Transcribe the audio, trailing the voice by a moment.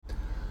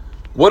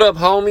What up,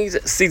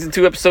 homies? Season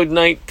 2, episode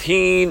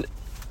 19.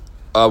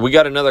 We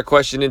got another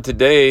question in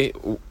today.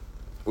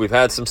 We've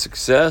had some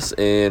success,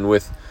 and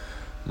with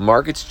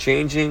markets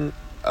changing,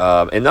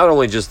 and not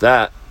only just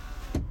that,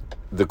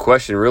 the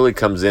question really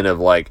comes in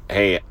of like,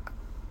 hey,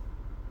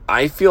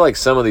 I feel like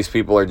some of these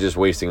people are just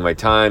wasting my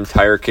time,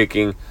 tire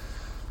kicking.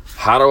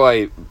 How do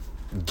I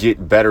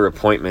get better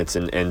appointments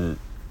and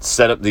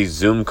set up these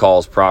Zoom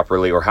calls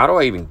properly? Or how do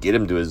I even get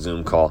them to a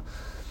Zoom call?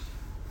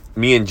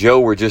 Me and Joe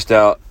were just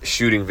out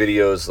shooting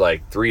videos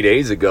like 3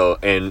 days ago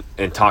and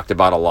talked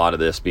about a lot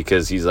of this,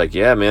 because he's like,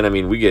 yeah, man, I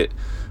mean, we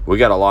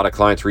got a lot of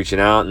clients reaching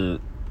out,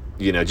 and,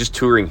 you know, just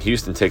touring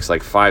Houston takes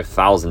like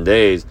 5,000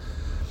 days.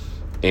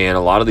 And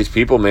a lot of these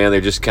people, man, they're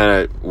just kind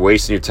of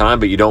wasting your time,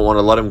 but you don't want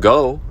to let them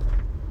go,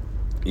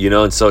 you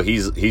know? And so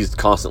he's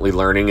constantly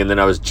learning. And then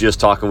I was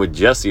just talking with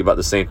Jesse about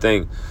the same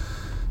thing.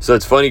 So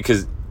it's funny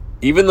because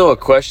even though a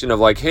question of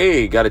like,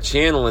 hey, got a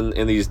channel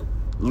and these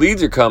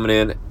leads are coming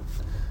in,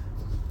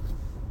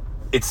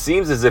 it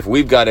seems as if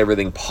we've got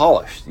everything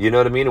polished, you know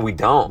what I mean? And we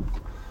don't.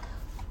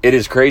 It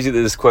is crazy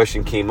that this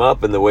question came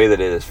up in the way that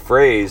it is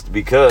phrased,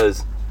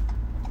 because,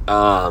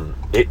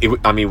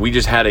 we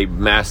just had a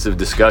massive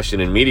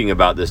discussion and meeting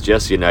about this,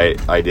 Jesse and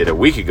I did a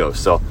week ago.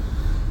 So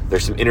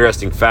there's some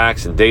interesting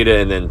facts and data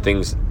and then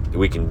things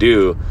we can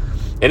do.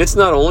 And it's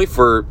not only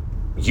for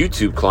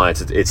YouTube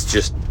clients, it's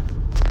just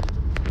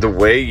the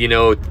way, you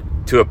know,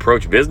 to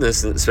approach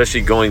business, and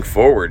especially going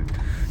forward.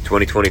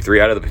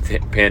 2023 out of the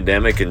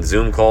pandemic and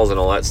Zoom calls and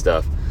all that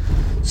stuff.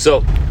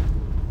 So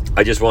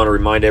I just want to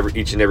remind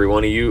each and every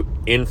one of you,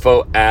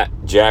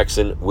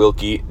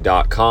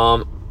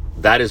 info@jacksonwilkie.com.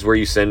 That is where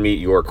you send me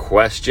your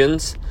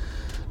questions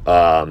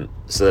so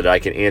that I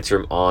can answer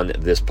them on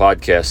this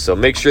podcast. So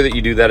make sure that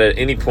you do that at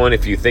any point.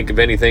 If you think of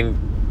anything,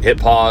 hit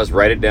pause,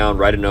 write it down,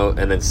 write a note,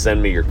 and then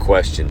send me your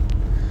question.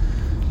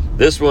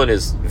 This one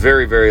is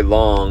very, very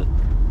long,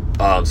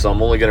 so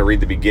I'm only going to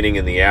read the beginning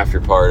and the after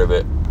part of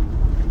it.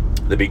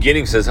 The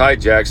beginning says, "Hi,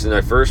 Jackson.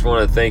 I first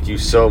want to thank you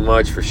so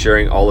much for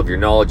sharing all of your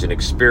knowledge and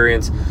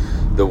experience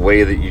the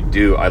way that you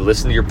do. I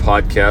listen to your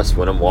podcast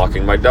when I'm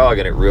walking my dog,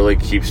 and it really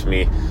keeps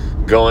me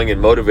going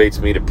and motivates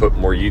me to put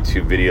more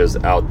YouTube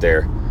videos out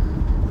there.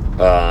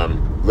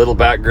 Little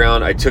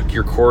background, I took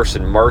your course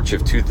in March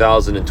of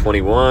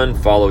 2021,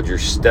 followed your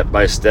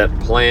step-by-step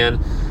plan,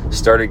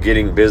 started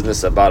getting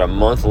business about a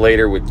month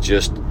later with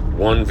just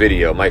one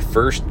video. My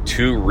first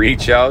 2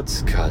 reach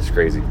outs, God, it's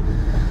crazy,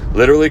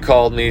 literally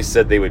called me,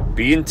 said they would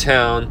be in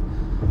town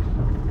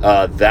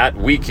that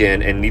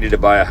weekend and needed to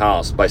buy a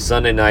house. By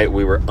Sunday night,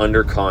 we were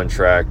under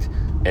contract,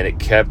 and it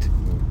kept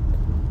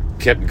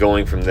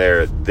going from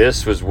there.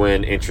 This was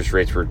when interest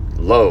rates were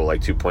low,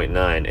 like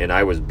 2.9, and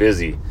I was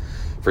busy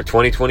for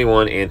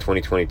 2021 and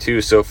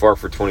 2022. So far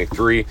for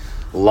 23,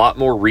 a lot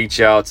more reach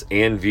outs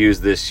and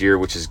views this year,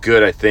 which is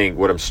good, I think.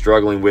 What I'm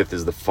struggling with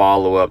is the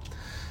follow-up."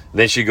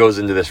 Then she goes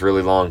into this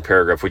really long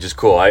paragraph, which is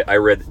cool. I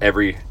read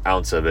every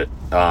ounce of it.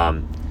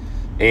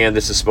 And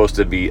this is supposed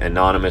to be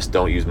anonymous.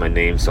 Don't use my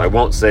name, so I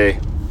won't say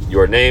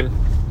your name,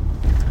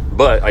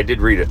 but I did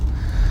read it.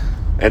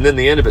 And then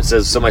the end of it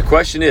says, "So my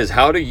question is,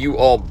 how do you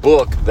all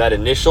book that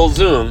initial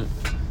Zoom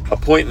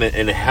appointment,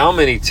 and how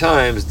many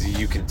times do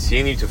you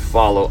continue to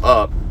follow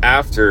up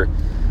after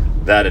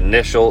that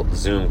initial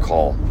Zoom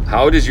call?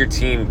 How does your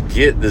team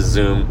get the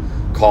Zoom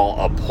call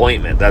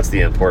appointment?" That's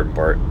the important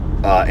part.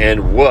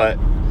 "And what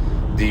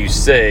do you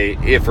say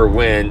if or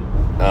when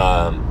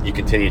you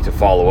continue to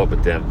follow up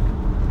with them?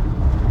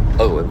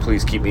 Oh, and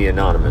please keep me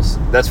anonymous."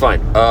 That's fine.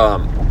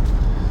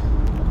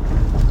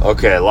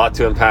 Okay, a lot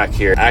to unpack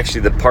here. Actually,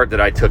 the part that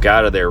I took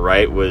out of there,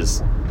 right,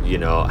 was, you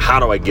know,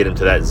 how do I get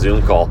into that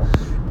Zoom call?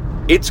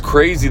 It's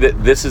crazy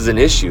that this is an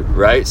issue,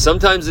 right?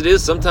 Sometimes it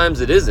is, sometimes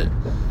it isn't.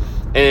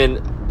 And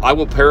I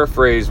will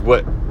paraphrase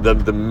what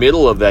the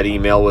middle of that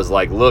email was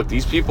like. Look,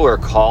 these people are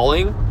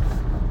calling,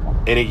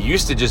 and it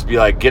used to just be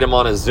like, get them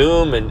on a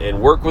Zoom and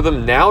work with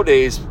them.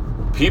 Nowadays,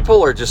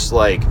 people are just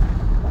like,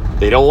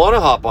 they don't want to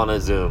hop on a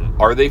Zoom.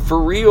 Are they for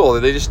real? Are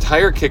they just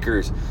tire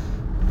kickers?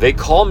 They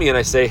call me and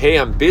I say, hey,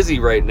 I'm busy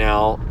right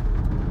now.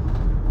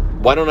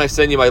 Why don't I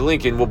send you my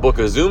link and we'll book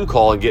a Zoom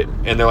call and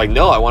they're like,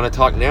 no, I want to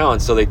talk now.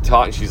 And so they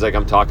talk, and she's like,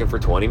 I'm talking for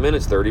 20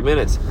 minutes, 30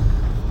 minutes.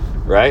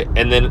 Right?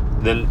 And then,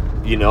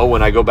 you know,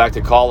 when I go back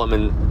to call them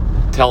and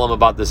tell them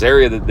about this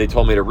area that they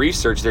told me to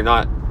research, they're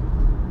not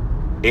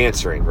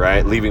answering,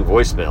 right? Leaving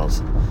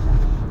voicemails.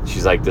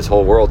 She's like, this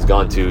whole world's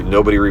gone to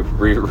nobody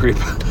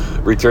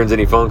returns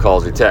any phone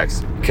calls or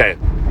texts. Okay.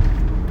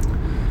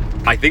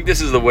 I think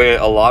this is the way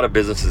a lot of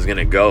business is going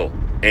to go.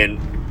 And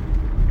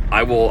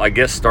I will, I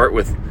guess, start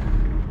with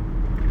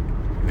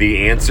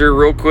the answer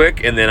real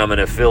quick, and then I'm going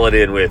to fill it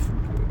in with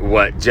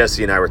what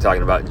Jesse and I were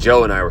talking about,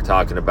 Joe and I were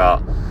talking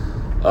about,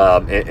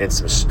 and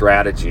some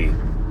strategy.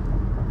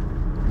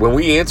 When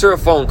we answer a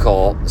phone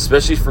call,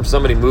 especially from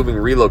somebody moving,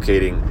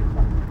 relocating,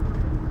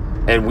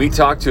 and we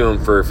talk to them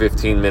for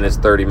 15 minutes,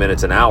 30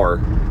 minutes, an hour,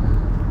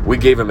 we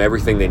gave them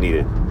everything they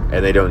needed,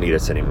 and they don't need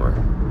us anymore.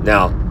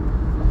 Now,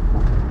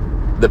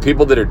 the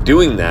people that are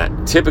doing that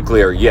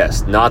typically are,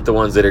 yes, not the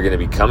ones that are going to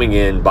be coming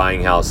in,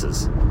 buying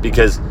houses.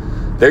 Because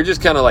They're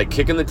just kind of like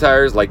kicking the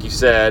tires, like you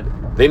said.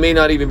 They may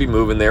not even be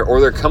moving there, or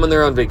they're coming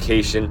there on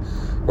vacation,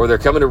 or they're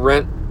coming to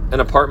rent an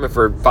apartment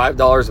for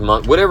 $5 a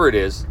month, whatever it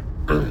is.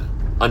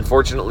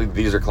 Unfortunately,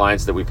 these are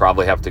clients that we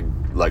probably have to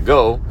let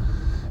go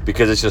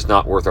because it's just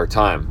not worth our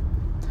time.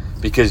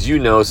 Because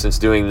since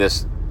doing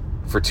this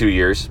for 2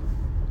 years,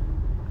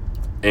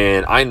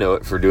 and I know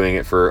it for doing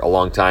it for a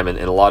long time, and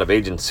a lot of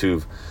agents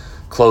who've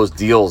closed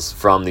deals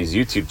from these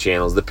YouTube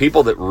channels, the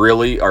people that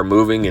really are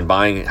moving and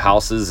buying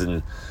houses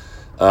and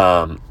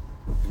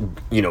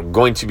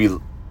going to be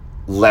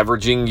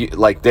leveraging you,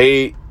 like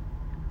they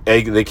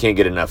can't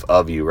get enough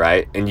of you,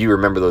 right? And you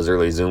remember those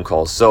early Zoom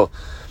calls. So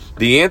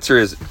the answer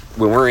is,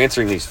 when we're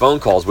answering these phone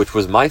calls, which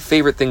was my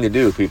favorite thing to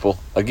do, people,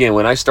 again,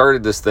 when I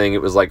started this thing,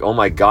 it was like, oh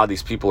my God,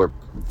 these people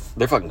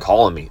they're fucking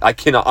calling me.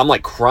 I'm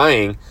like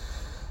crying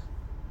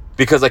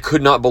because I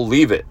could not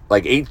believe it.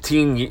 Like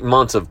 18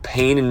 months of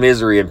pain and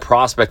misery and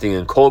prospecting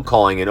and cold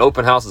calling and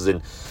open houses,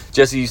 and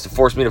Jesse used to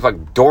force me to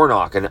fucking door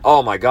knock, and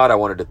oh my God, I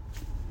wanted to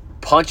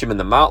punch him in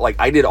the mouth. Like,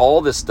 I did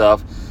all this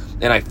stuff,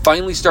 and I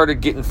finally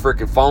started getting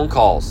freaking phone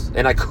calls,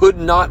 and I could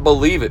not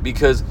believe it,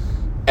 because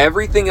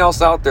everything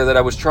else out there that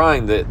I was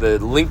trying, the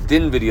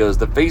LinkedIn videos,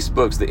 the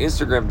Facebooks, the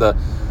Instagram,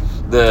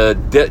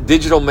 the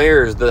digital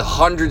mayors, the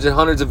hundreds and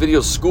hundreds of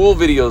videos, school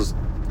videos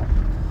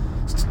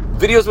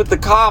with the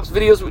cops,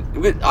 videos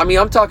with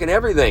I'm talking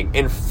everything.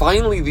 And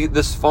finally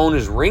this phone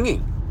is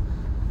ringing,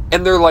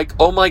 and they're like,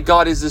 oh my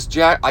God, is this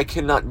Jack? I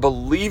cannot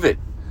believe it.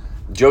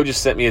 Joe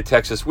just sent me a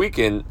text this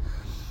weekend,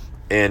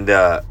 and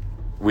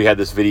we had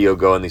this video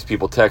go, and these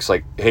people text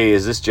like, hey,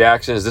 is this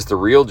Jackson? Is this the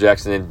real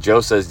Jackson? And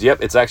Joe says, yep,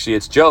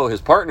 it's Joe, his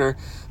partner,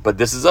 but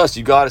this is us.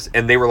 You got us.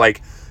 And they were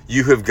like,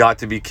 you have got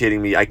to be kidding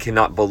me. I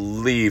cannot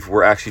believe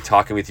we're actually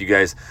talking with you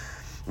guys.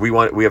 We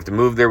have to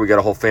move there. We got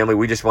a whole family.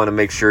 We just want to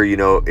make sure,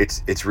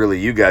 it's really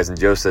you guys. And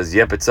Joe says,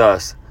 yep, it's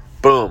us.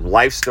 Boom.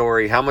 Life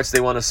story, how much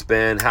they want to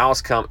spend,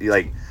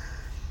 like,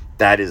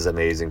 that is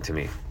amazing to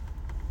me.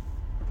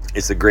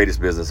 It's the greatest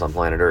business on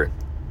planet Earth.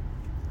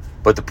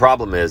 But the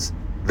problem is,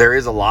 there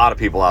is a lot of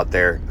people out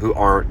there who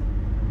aren't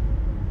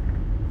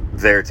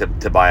there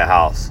to buy a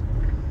house.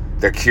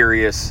 They're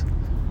curious.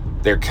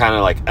 They're kind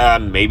of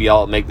like, maybe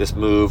I'll make this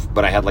move,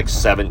 but I had like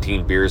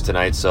 17 beers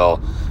tonight, so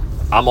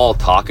I'm all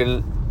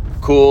talking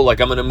cool,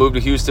 like I'm going to move to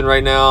Houston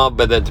right now,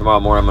 but then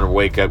tomorrow morning I'm going to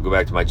wake up, go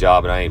back to my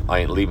job, and I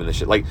ain't leaving this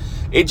shit. Like,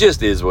 it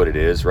just is what it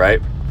is,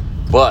 right?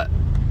 But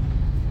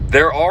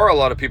there are a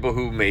lot of people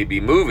who may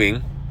be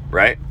moving,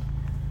 right?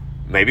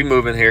 Maybe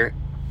moving here,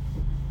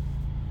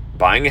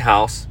 buying a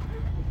house.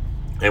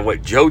 And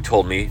what Joe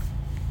told me,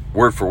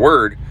 word for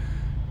word,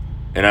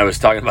 and I was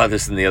talking about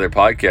this in the other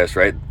podcast,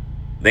 right?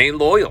 They ain't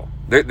loyal.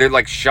 They're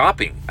like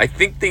shopping. I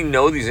think they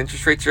know these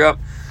interest rates are up.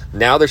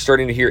 Now they're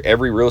starting to hear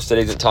every real estate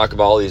agent talk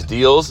about all these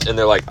deals, and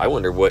they're like, I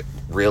wonder what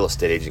real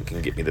estate agent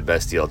can get me the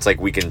best deal. It's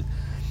like we can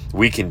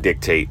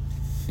dictate,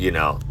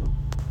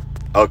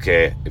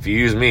 okay, if you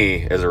use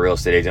me as a real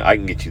estate agent, I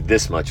can get you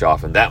this much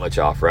off and that much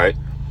off, right?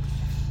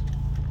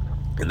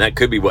 And that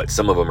could be what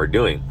some of them are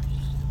doing.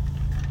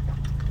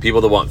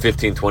 People that want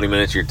 15, 20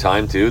 minutes of your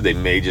time too, they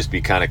may just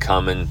be kind of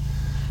coming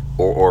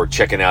or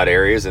checking out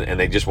areas, and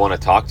they just want to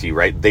talk to you,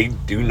 right? They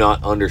do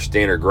not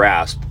understand or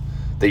grasp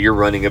that you're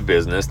running a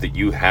business, that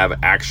you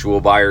have actual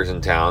buyers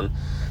in town,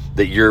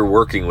 that you're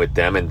working with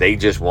them, and they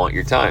just want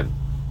your time.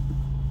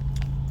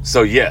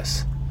 So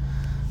yes,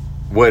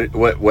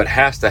 what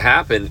has to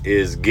happen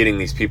is getting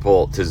these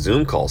people to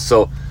Zoom calls.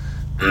 So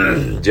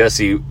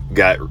Jesse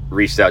got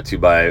reached out to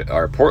by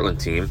our Portland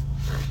team,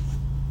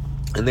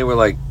 and they were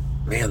like,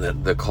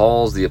 man, the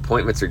calls, the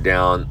appointments are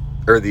down,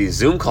 or the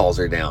Zoom calls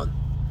are down.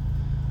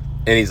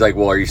 And he's like,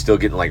 well, are you still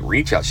getting like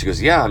reach outs? She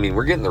goes, yeah,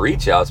 we're getting the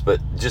reach outs,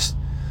 but just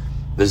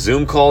the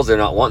Zoom calls, they're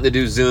not wanting to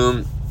do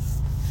Zoom.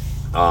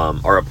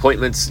 Our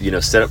appointments,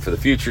 set up for the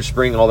future,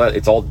 spring, all that,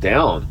 it's all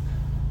down.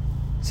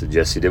 So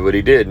Jesse did what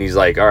he did, and he's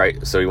like, all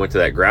right. So he went to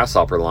that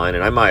Grasshopper line,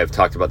 and I might have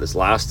talked about this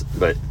last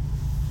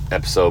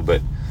episode,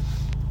 but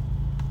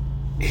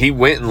he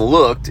went and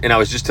looked, and I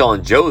was just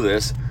telling Joe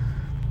this,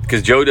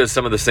 because Joe does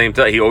some of the same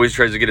stuff. He always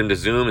tries to get him to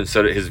Zoom, and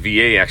so his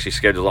VA actually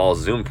schedules all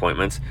his Zoom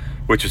appointments,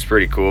 which was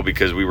pretty cool,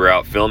 because we were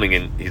out filming,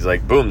 and he's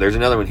like, boom, there's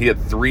another one. He had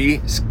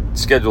 3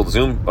 scheduled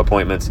Zoom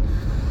appointments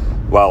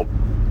while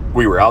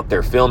we were out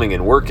there filming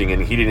and working,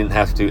 and he didn't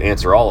have to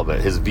answer all of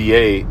it. His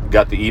VA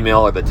got the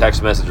email or the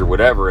text message or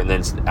whatever, and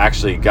then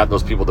actually got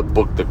those people to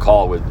book the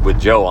call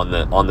with Joe on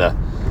the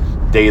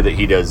day that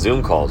he does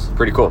Zoom calls.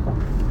 Pretty cool.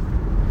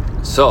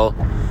 So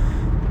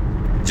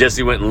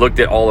Jesse went and looked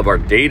at all of our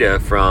data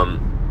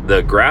from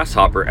the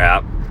Grasshopper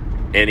app,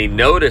 and he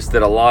noticed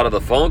that a lot of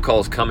the phone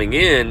calls coming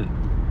in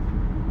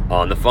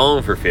on the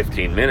phone for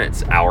 15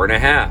 minutes, hour and a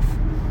half,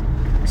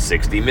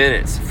 60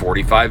 minutes,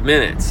 45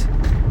 minutes.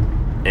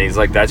 And he's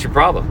like, that's your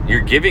problem.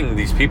 You're giving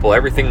these people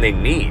everything they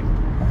need.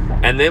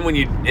 And then when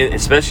you,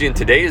 especially in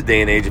today's day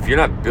and age, if you're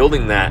not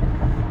building that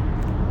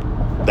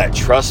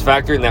trust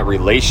factor and that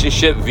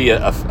relationship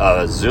via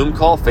a Zoom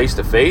call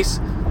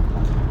face-to-face,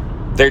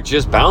 they're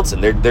just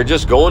bouncing. They're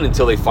just going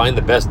until they find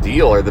the best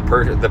deal, or the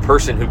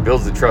person who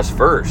builds the trust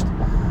first.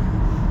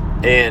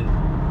 And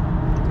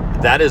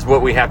that is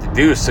what we have to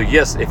do. So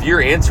yes, if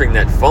you're answering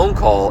that phone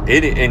call,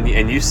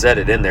 and you said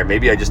it in there,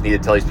 maybe I just need to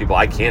tell these people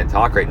I can't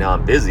talk right now,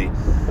 I'm busy.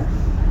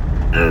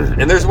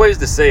 And there's ways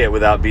to say it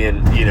without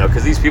being,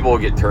 because these people will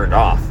get turned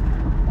off.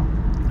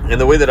 And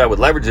the way that I would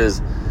leverage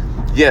is,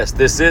 yes,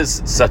 this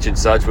is such and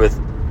such with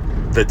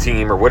the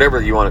team or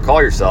whatever you want to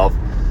call yourself.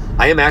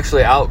 I am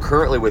actually out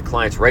currently with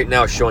clients right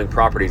now showing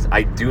properties.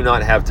 I do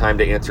not have time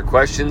to answer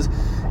questions.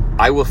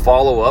 I will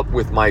follow up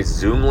with my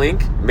Zoom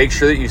link. Make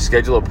sure that you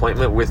schedule an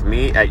appointment with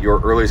me at your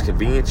earliest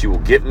convenience. You will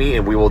get me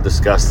and we will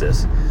discuss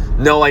this.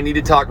 No, I need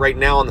to talk right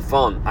now on the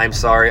phone. I'm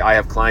sorry, I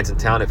have clients in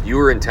town. If you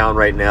were in town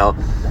right now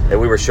and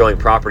we were showing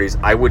properties,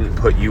 I wouldn't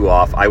put you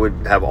off. I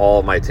would have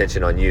all my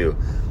attention on you.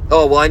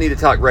 Oh, well, I need to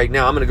talk right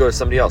now. I'm going to go to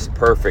somebody else.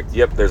 Perfect.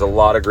 Yep, there's a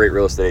lot of great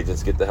real estate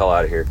agents. Get the hell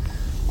out of here.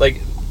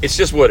 Like, it's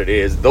just what it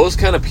is. Those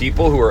kind of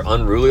people who are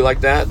unruly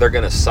like that, they're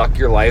going to suck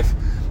your life.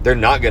 They're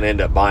not going to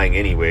end up buying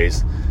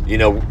anyways.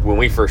 When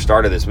we first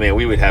started this, man,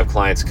 we would have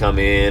clients come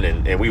in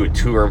and we would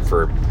tour them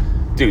for,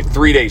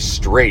 3 days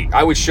straight.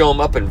 I would show them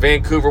up in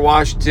Vancouver,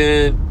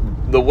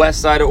 Washington, the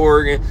west side of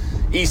Oregon,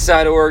 east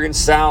side of Oregon,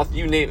 south,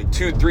 you name it,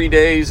 2-3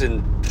 days,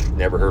 and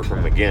never heard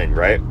from them again,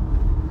 right?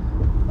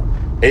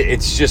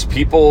 It's just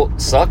people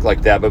suck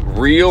like that. But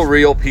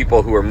real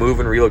people who are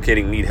moving,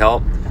 relocating, need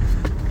help,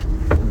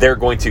 they're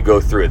going to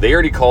go through it. They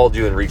already called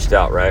you and reached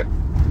out, right?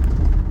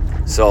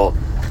 So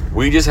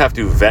we just have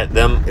to vet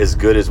them as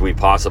good as we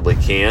possibly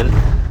can.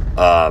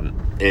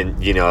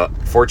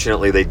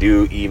 Fortunately, they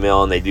do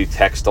email and they do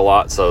text a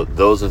lot. So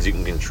those ones you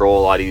can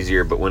control a lot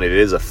easier. But when it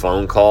is a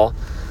phone call,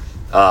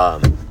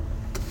 that's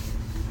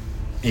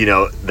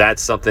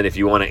something, if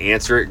you want to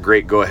answer it,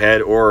 great, go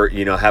ahead. Or,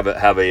 have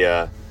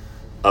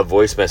a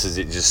voice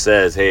message that just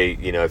says, hey,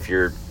 if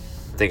you're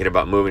thinking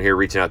about moving here,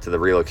 reaching out to the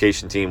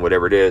relocation team,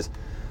 whatever it is,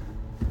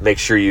 make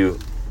sure you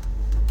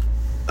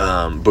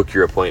book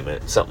your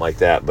appointment, something like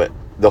that. But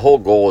the whole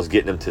goal is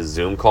getting them to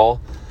Zoom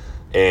call.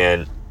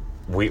 And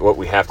what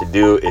we have to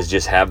do is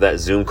just have that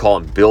Zoom call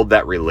and build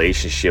that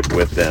relationship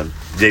with them.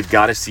 They've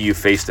got to see you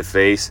face to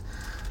face.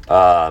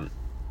 And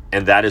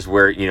that is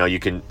where, you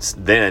can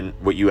then,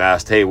 what you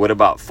asked, hey, what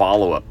about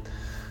follow-up?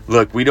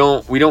 Look, we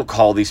don't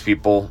call these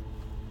people.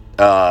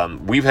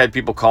 We've had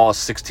people call us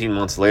 16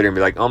 months later and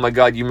be like, oh my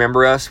God, you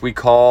remember us? We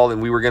called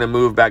and we were going to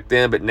move back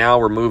then, but now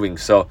we're moving.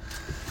 So,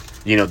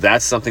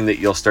 that's something that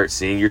you'll start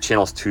seeing. Your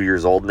channel's 2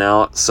 years old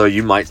now. So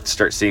you might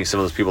start seeing some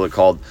of those people that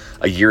called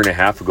a year and a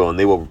half ago and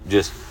they will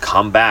just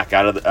come back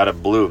out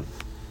of blue.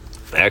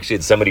 I actually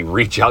had somebody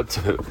reach out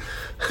to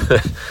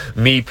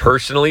me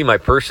personally, my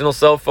personal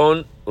cell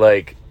phone,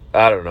 like,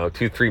 I don't know,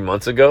 2-3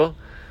 months ago.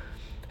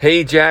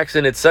 Hey,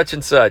 Jackson, it's such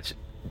and such.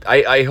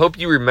 I hope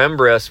you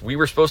remember us. We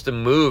were supposed to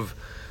move,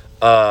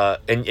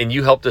 and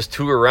you helped us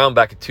tour around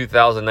back in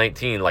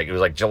 2019. Like, it was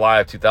like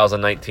July of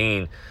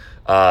 2019.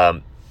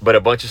 But a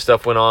bunch of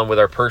stuff went on with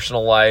our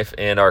personal life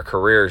and our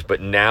careers.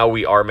 But now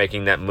we are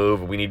making that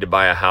move. We need to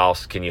buy a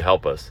house. Can you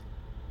help us?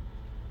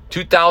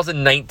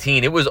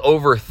 2019. It was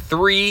over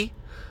 3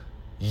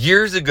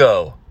 years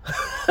ago.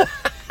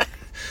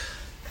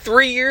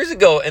 3 years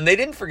ago. And they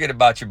didn't forget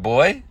about your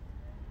boy.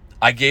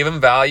 I gave them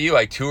value.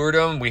 I toured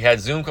them. We had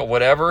Zoom call,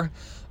 whatever.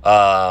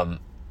 And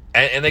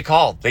they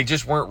called. They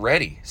just weren't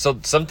ready. So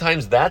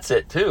sometimes that's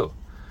it too.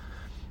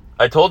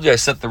 I told you I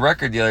set the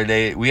record the other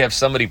day. We have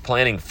somebody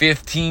planning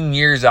 15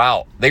 years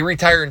out. They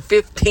retire in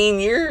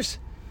 15 years.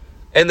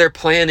 And they're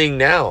planning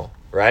now,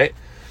 right?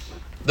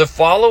 The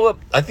follow-up,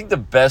 I think the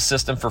best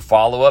system for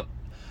follow-up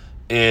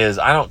is,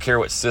 I don't care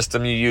what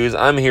system you use.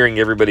 I'm hearing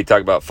everybody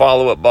talk about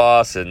Follow Up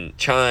Boss and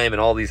Chime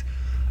and all these.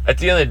 At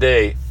the end of the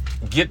day,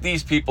 get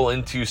these people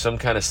into some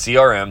kind of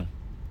CRM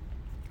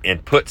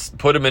and put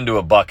them into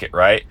a bucket,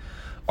 right?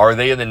 Are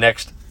they in the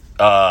next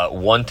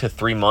 1 to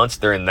 3 months?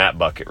 They're in that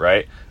bucket,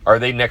 right? Are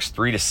they next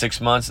 3 to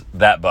 6 months?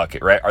 That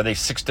bucket, right? Are they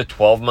 6 to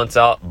 12 months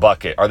out?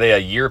 Bucket. Are they a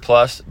year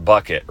plus?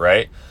 Bucket,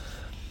 right?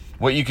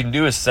 What you can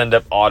do is send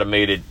up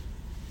automated,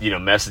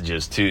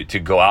 messages to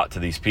go out to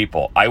these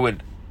people. I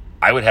would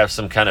have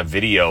some kind of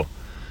video,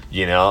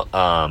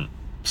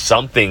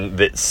 something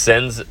that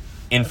sends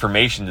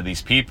information to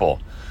these people.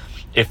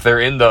 If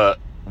they're in the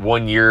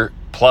 1 year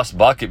plus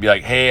bucket, be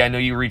like, hey, I know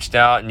you reached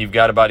out and you've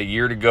got about a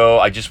year to go.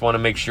 I just want to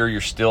make sure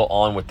you're still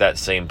on with that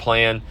same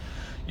plan,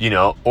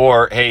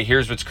 or hey,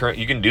 here's what's current.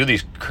 You can do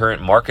these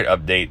current market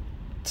update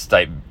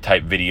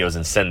type videos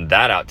and send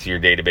that out to your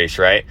database,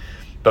 right?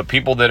 But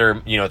people that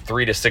are,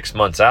 3 to 6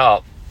 months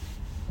out,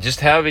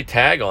 just have a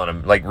tag on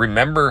them. Like,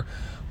 remember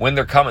when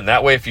they're coming.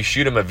 That way, if you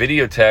shoot them a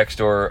video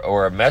text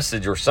or a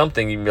message or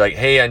something, you can be like,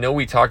 hey, I know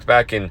we talked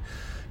back in,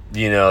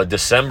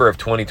 December of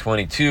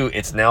 2022.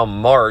 It's now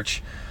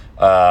March.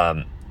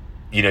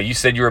 You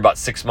said you were about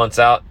 6 months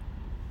out.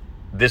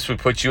 This would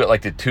put you at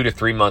like the 2 to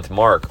 3 month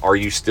mark. Are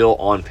you still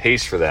on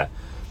pace for that?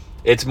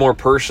 It's more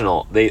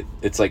personal.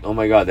 It's like, oh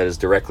my God, that is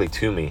directly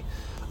to me.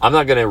 I'm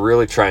not going to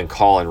really try and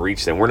call and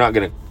reach them. We're not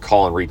going to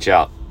call and reach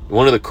out.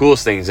 One of the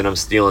coolest things, and I'm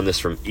stealing this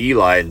from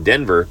Eli in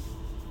Denver,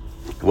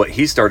 what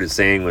he started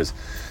saying was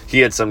he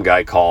had some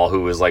guy call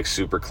who was like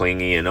super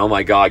clingy and, oh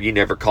my God, you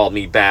never called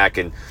me back.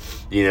 And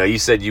you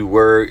said you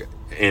were,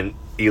 and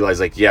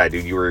Eli's like, yeah,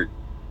 dude, you were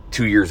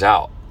 2 years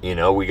out.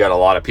 We got a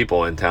lot of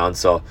people in town.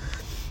 So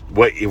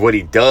what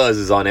he does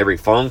is on every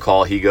phone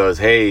call, he goes,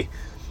 hey,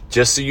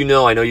 just so you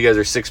know, I know you guys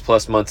are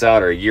 6+ months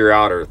out or a year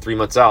out or 3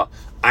 months out.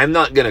 I'm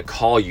not going to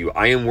call you.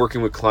 I am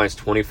working with clients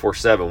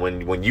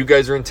 24/7. When you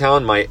guys are in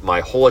town,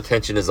 my whole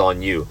attention is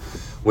on you.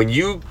 When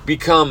you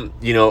become,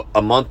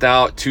 a month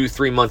out,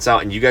 2-3 months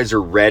out, and you guys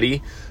are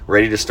ready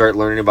to start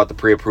learning about the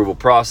pre-approval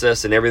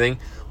process and everything,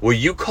 will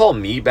you call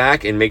me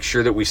back and make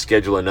sure that we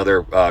schedule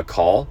another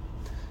call?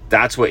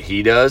 That's what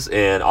he does.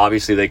 And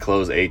obviously they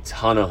close a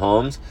ton of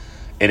homes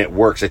and it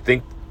works. I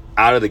think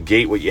out of the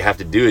gate, what you have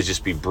to do is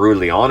just be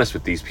brutally honest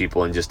with these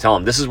people and just tell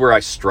them, this is where I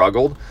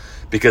struggled,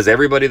 because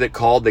everybody that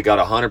called, they got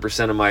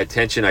 100% of my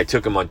attention. I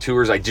took them on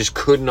tours. I just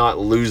could not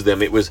lose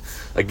them. It was,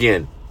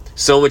 again,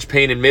 so much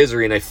pain and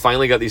misery. And I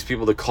finally got these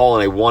people to call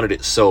and I wanted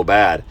it so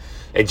bad.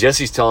 And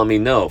Jesse's telling me,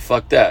 no,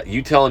 fuck that.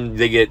 You tell them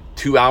they get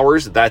 2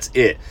 hours, that's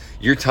it.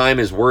 Your time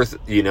is worth,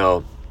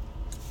 and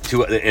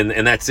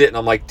that's it. And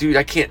I'm like, dude,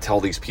 I can't tell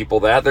these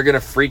people that. They're going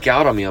to freak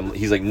out on me.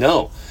 He's like,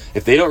 no.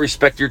 If they don't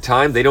respect your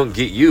time, they don't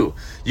get you.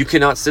 You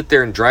cannot sit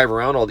there and drive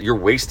around you're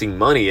wasting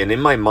money. And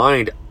in my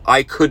mind,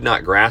 I could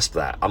not grasp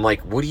that. I'm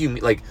like, what do you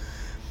mean? Like,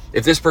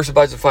 if this person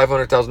buys a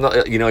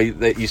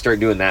 $500,000, you start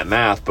doing that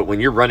math. But when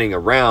you're running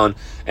around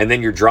and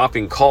then you're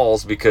dropping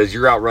calls because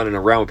you're out running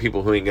around with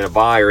people who ain't going to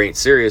buy or ain't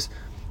serious,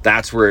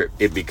 that's where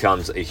it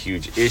becomes a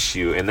huge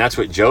issue. And that's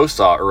what Joe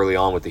saw early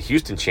on with the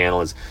Houston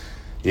channel is,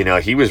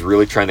 he was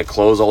really trying to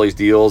close all these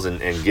deals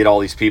and get all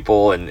these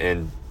people.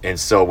 And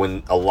so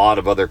when a lot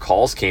of other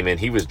calls came in,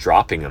 he was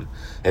dropping them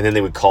and then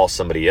they would call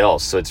somebody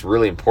else. So it's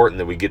really important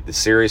that we get the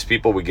serious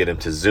people, we get them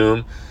to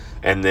Zoom,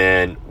 and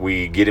then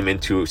we get them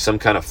into some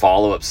kind of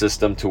follow-up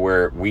system to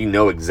where we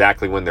know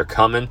exactly when they're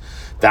coming.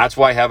 That's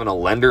why having a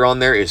lender on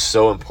there is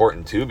so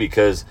important too,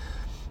 because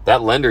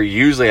that lender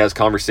usually has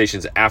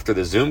conversations after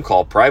the Zoom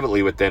call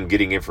privately with them,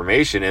 getting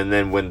information. And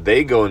then when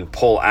they go and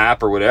pull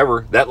app or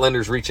whatever, that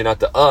lender's reaching out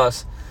to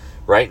us,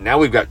 right? Now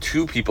we've got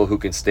 2 people who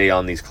can stay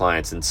on these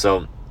clients. And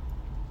so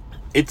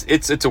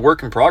it's a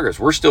work in progress.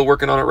 We're still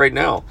working on it right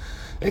now.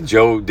 And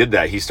Joe did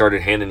that. He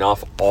started handing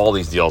off all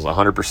these deals,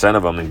 100%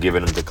 of them, and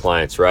giving them to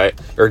clients, right?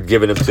 Or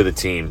giving them to the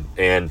team.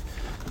 And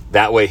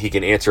that way he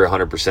can answer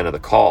 100% of the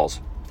calls.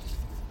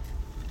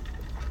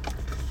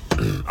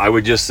 I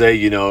would just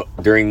say,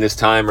 during this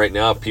time right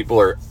now, if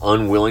people are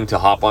unwilling to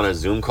hop on a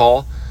Zoom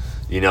call,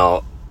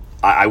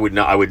 I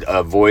would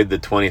avoid the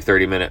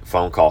 20-30 minute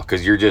phone call,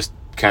 because you're just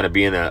kind of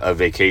being a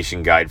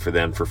vacation guide for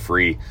them for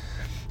free.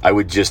 I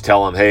would just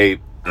tell them,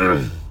 hey,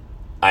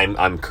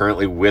 I'm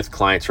currently with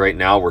clients right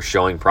now. We're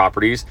showing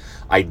properties.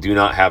 I do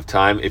not have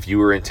time. If you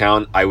were in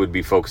town, I would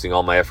be focusing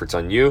all my efforts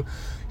on you.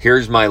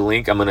 Here's my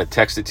link. I'm going to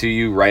text it to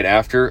you right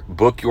after.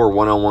 Book your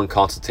one-on-one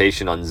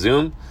consultation on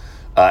Zoom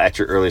at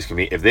your earliest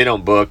convenience. If they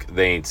don't book,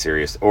 they ain't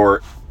serious.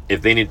 Or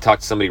if they need to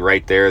talk to somebody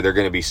right there, they're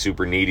going to be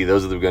super needy.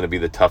 Those are going to be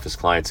the toughest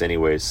clients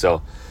anyways.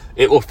 So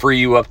it will free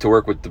you up to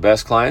work with the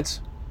best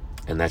clients.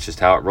 And that's just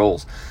how it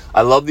rolls.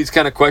 I love these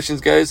kind of questions,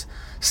 guys.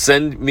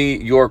 Send me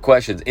your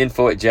questions,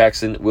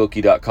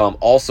 info@jacksonwilkie.com.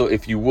 Also,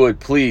 if you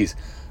would, please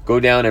go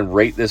down and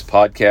rate this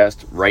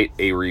podcast, write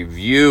a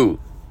review.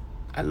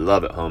 I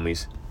love it,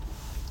 homies.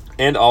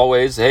 And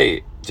always,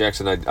 hey,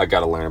 Jackson, I got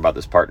to learn about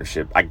this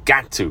partnership. I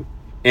got to.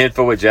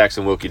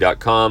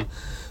 info@jacksonwilkie.com.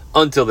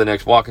 Until the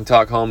next Walk and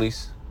Talk,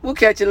 homies. We'll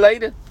catch you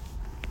later.